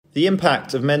The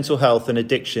impact of mental health and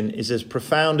addiction is as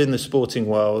profound in the sporting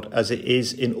world as it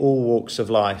is in all walks of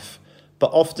life, but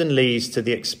often leads to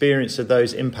the experience of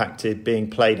those impacted being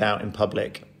played out in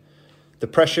public. The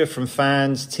pressure from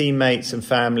fans, teammates and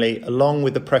family, along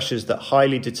with the pressures that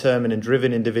highly determined and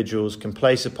driven individuals can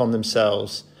place upon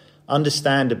themselves,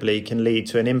 understandably can lead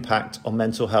to an impact on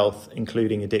mental health,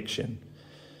 including addiction.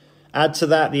 Add to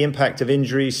that the impact of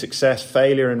injury, success,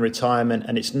 failure and retirement,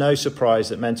 and it's no surprise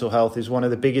that mental health is one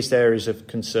of the biggest areas of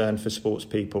concern for sports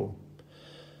people.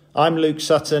 I'm Luke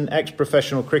Sutton,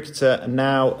 ex-professional cricketer and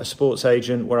now a sports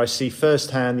agent, where I see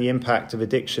firsthand the impact of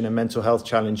addiction and mental health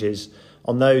challenges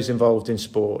on those involved in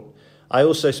sport. I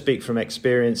also speak from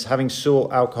experience, having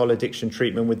sought alcohol addiction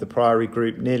treatment with the Priory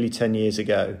Group nearly 10 years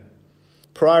ago.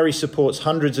 Priory supports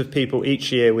hundreds of people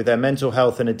each year with their mental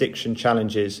health and addiction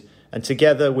challenges, and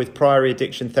together with Priory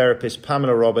addiction therapist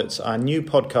Pamela Roberts, our new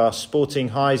podcast, Sporting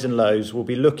Highs and Lows, will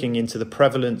be looking into the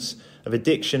prevalence of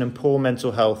addiction and poor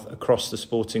mental health across the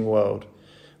sporting world.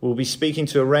 We'll be speaking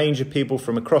to a range of people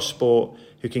from across sport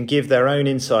who can give their own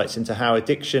insights into how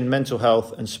addiction, mental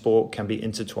health and sport can be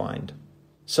intertwined.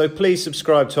 So please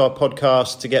subscribe to our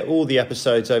podcast to get all the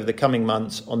episodes over the coming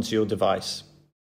months onto your device.